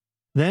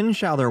Then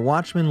shall their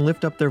watchmen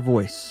lift up their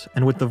voice,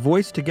 and with the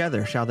voice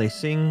together shall they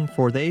sing,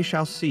 for they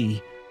shall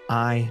see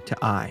eye to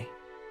eye.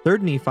 3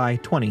 Nephi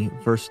 20,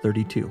 verse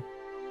 32.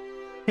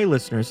 Hey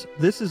listeners,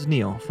 this is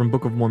Neil from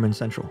Book of Mormon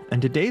Central,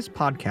 and today's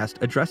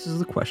podcast addresses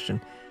the question,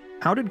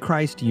 how did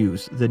Christ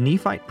use the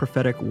Nephite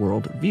prophetic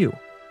worldview?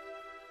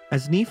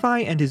 As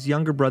Nephi and his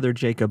younger brother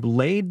Jacob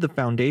laid the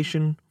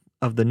foundation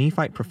of the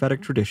Nephite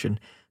prophetic tradition,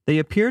 they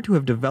appear to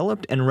have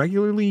developed and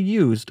regularly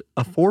used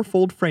a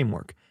fourfold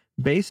framework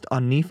based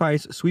on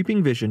Nephi's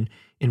sweeping vision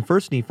in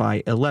 1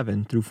 Nephi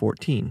 11 through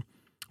 14,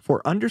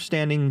 for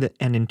understanding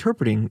and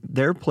interpreting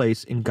their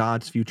place in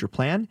God's future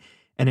plan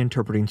and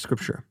interpreting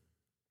Scripture.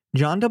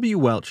 John W.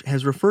 Welch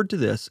has referred to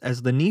this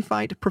as the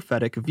Nephite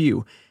prophetic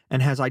view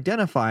and has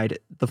identified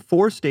the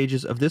four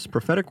stages of this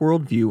prophetic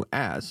worldview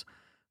as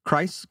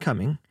Christ's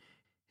coming,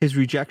 his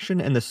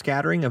rejection and the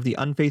scattering of the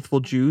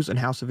unfaithful Jews and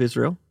house of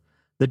Israel,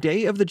 the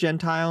day of the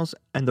Gentiles,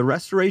 and the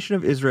restoration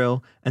of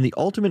Israel, and the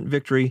ultimate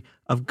victory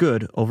of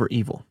good over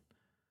evil.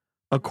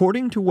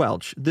 According to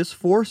Welch, this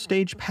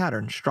four-stage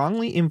pattern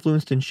strongly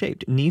influenced and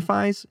shaped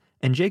Nephi's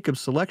and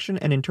Jacob's selection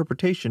and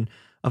interpretation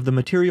of the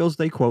materials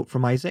they quote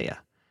from Isaiah.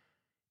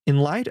 In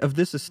light of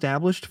this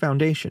established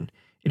foundation,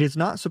 it is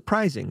not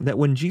surprising that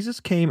when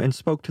Jesus came and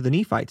spoke to the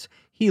Nephites,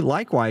 he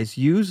likewise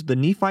used the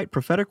Nephite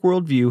prophetic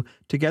worldview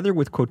together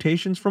with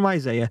quotations from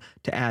Isaiah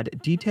to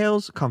add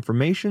details,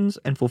 confirmations,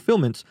 and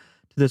fulfillments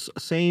to this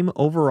same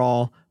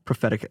overall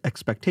prophetic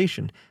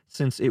expectation,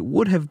 since it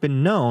would have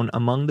been known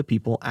among the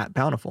people at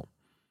Bountiful.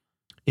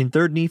 In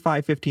 3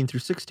 Nephi 15 through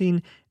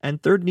 16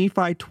 and 3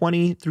 Nephi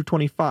 20 through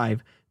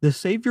 25, the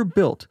Savior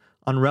built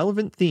on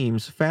relevant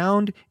themes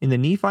found in the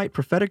Nephite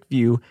prophetic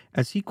view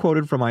as he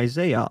quoted from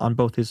Isaiah on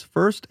both his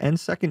first and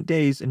second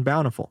days in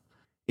Bountiful.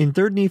 In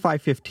 3 Nephi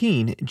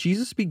 15,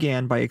 Jesus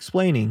began by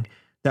explaining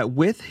that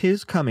with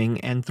his coming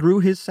and through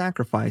his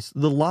sacrifice,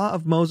 the law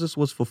of Moses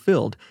was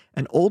fulfilled,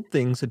 and old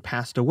things had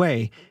passed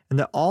away, and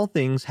that all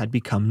things had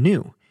become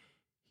new.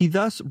 He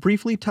thus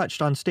briefly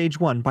touched on stage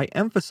 1 by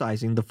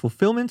emphasizing the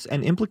fulfillments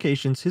and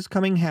implications his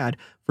coming had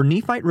for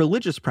Nephite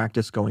religious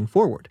practice going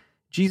forward.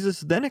 Jesus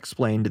then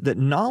explained that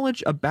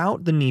knowledge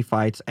about the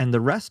Nephites and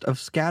the rest of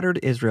scattered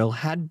Israel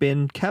had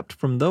been kept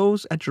from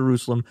those at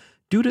Jerusalem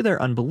due to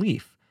their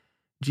unbelief.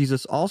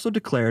 Jesus also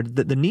declared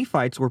that the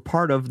Nephites were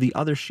part of the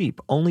other sheep,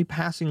 only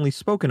passingly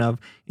spoken of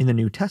in the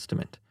New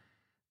Testament.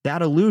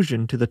 That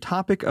allusion to the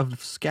topic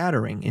of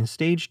scattering in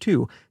stage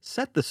 2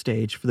 set the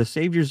stage for the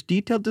Savior's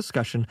detailed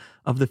discussion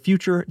of the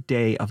future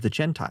day of the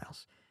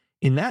Gentiles.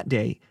 In that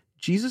day,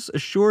 Jesus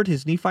assured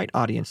his Nephite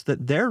audience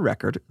that their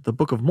record, the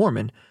Book of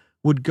Mormon,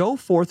 would go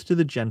forth to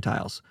the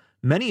Gentiles,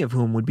 many of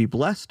whom would be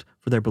blessed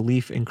for their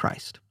belief in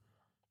Christ.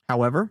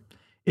 However,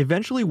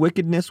 eventually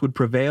wickedness would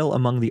prevail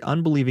among the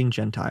unbelieving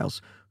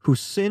Gentiles, who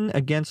sin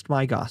against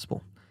my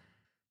gospel.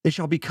 They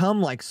shall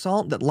become like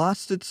salt that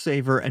lost its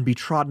savor and be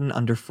trodden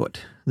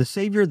underfoot. The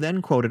Savior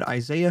then quoted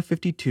Isaiah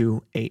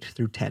 52, 8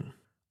 through 10.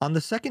 On the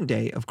second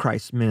day of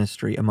Christ's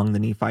ministry among the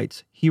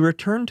Nephites, he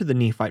returned to the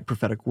Nephite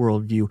prophetic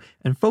worldview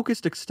and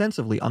focused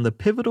extensively on the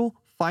pivotal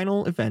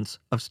final events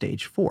of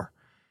stage 4.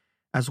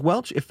 As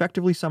Welch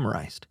effectively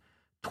summarized,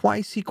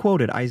 twice he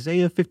quoted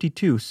Isaiah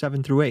 52,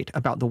 7 through 8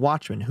 about the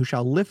watchmen who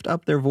shall lift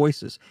up their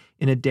voices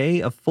in a day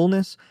of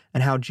fullness,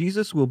 and how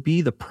Jesus will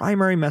be the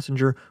primary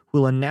messenger who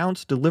will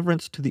announce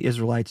deliverance to the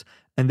Israelites,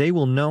 and they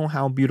will know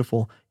how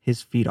beautiful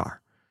his feet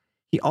are.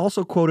 He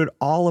also quoted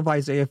all of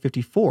Isaiah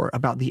 54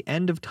 about the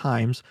end of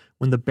times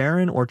when the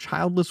barren or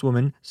childless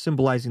woman,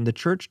 symbolizing the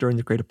church during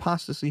the great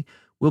apostasy,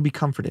 will be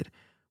comforted,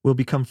 will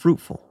become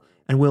fruitful,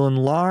 and will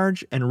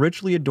enlarge and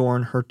richly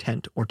adorn her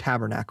tent or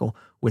tabernacle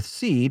with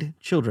seed,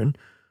 children,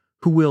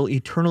 who will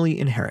eternally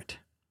inherit.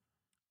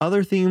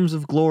 Other themes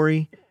of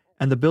glory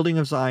and the building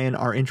of Zion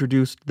are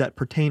introduced that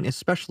pertain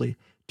especially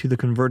to the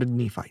converted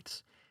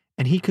Nephites.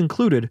 And he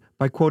concluded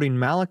by quoting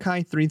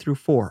Malachi 3 through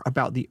 4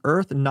 about the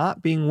earth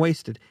not being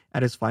wasted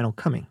at his final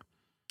coming.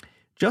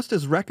 Just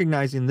as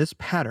recognizing this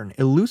pattern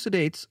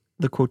elucidates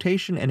the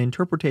quotation and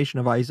interpretation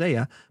of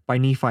Isaiah by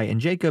Nephi and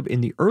Jacob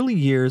in the early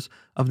years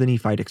of the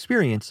Nephite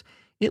experience,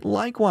 it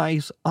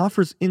likewise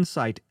offers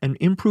insight and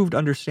improved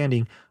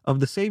understanding of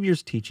the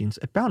Savior's teachings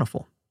at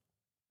Bountiful.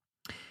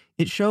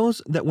 It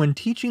shows that when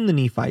teaching the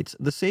Nephites,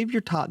 the Savior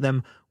taught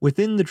them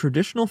within the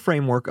traditional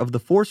framework of the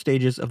four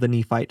stages of the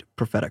Nephite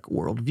prophetic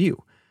worldview.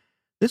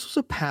 This was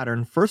a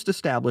pattern first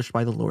established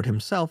by the Lord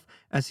himself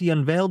as he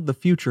unveiled the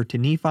future to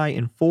Nephi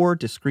in four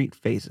discrete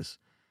phases.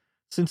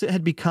 Since it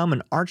had become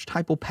an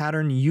archetypal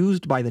pattern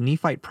used by the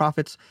Nephite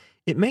prophets,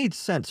 it made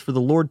sense for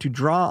the Lord to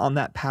draw on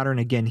that pattern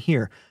again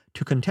here,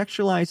 to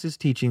contextualize his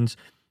teachings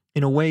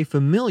in a way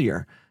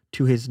familiar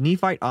to his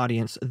Nephite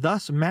audience,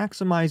 thus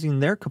maximizing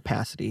their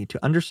capacity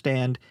to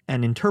understand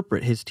and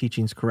interpret his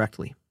teachings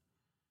correctly.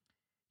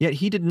 Yet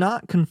he did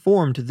not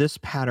conform to this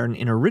pattern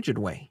in a rigid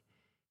way.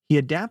 He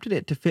adapted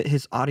it to fit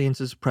his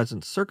audience's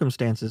present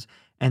circumstances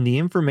and the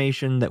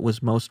information that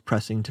was most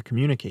pressing to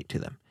communicate to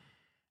them.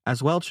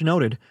 As Welch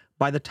noted,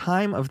 by the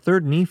time of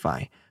 3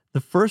 Nephi,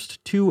 the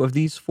first two of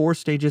these four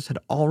stages had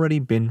already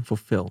been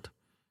fulfilled.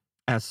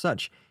 As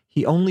such,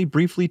 he only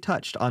briefly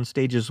touched on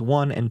stages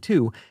 1 and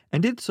 2,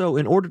 and did so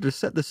in order to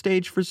set the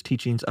stage for his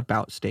teachings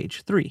about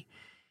stage 3.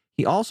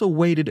 He also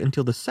waited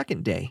until the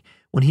second day,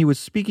 when he was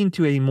speaking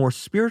to a more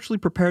spiritually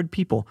prepared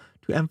people,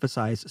 to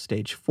emphasize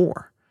stage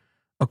 4.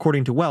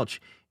 According to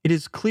Welch, it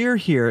is clear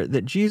here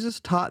that Jesus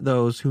taught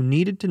those who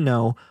needed to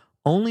know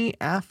only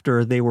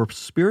after they were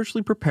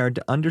spiritually prepared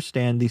to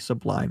understand the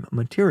sublime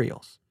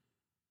materials.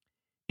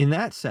 In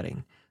that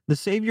setting, the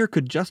Savior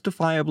could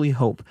justifiably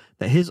hope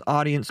that his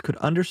audience could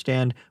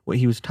understand what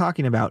he was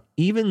talking about,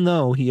 even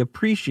though he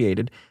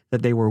appreciated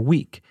that they were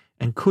weak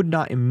and could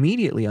not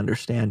immediately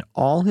understand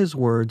all his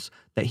words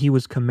that he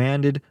was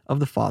commanded of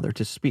the Father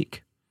to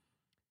speak.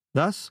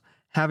 Thus,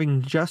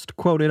 having just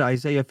quoted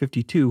Isaiah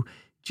 52,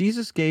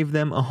 Jesus gave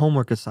them a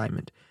homework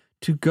assignment: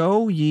 to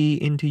go ye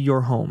into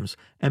your homes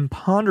and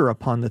ponder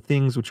upon the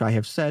things which I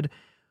have said.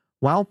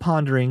 While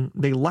pondering,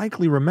 they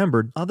likely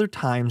remembered other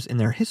times in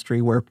their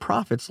history where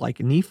prophets like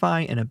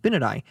Nephi and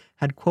Abinadi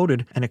had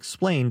quoted and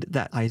explained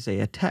that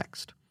Isaiah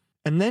text.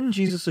 And then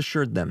Jesus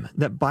assured them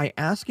that by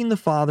asking the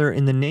Father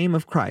in the name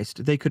of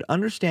Christ, they could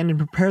understand and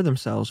prepare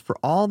themselves for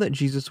all that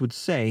Jesus would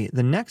say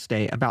the next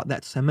day about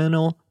that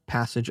seminal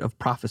passage of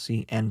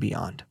prophecy and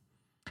beyond.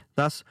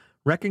 Thus,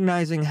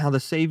 recognizing how the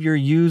Savior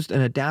used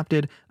and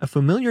adapted a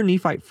familiar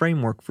Nephite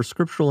framework for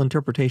scriptural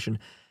interpretation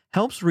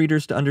helps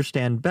readers to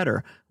understand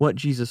better what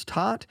Jesus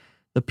taught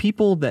the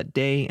people that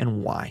day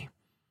and why.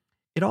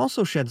 It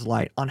also sheds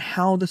light on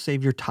how the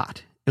Savior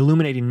taught,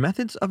 illuminating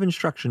methods of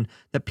instruction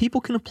that people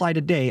can apply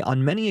today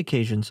on many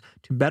occasions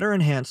to better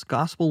enhance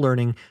gospel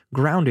learning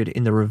grounded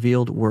in the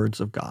revealed words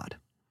of God.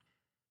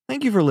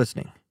 Thank you for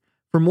listening.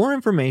 For more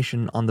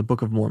information on the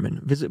Book of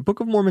Mormon, visit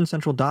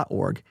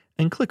bookofmormoncentral.org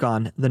and click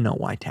on the Know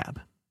Why tab.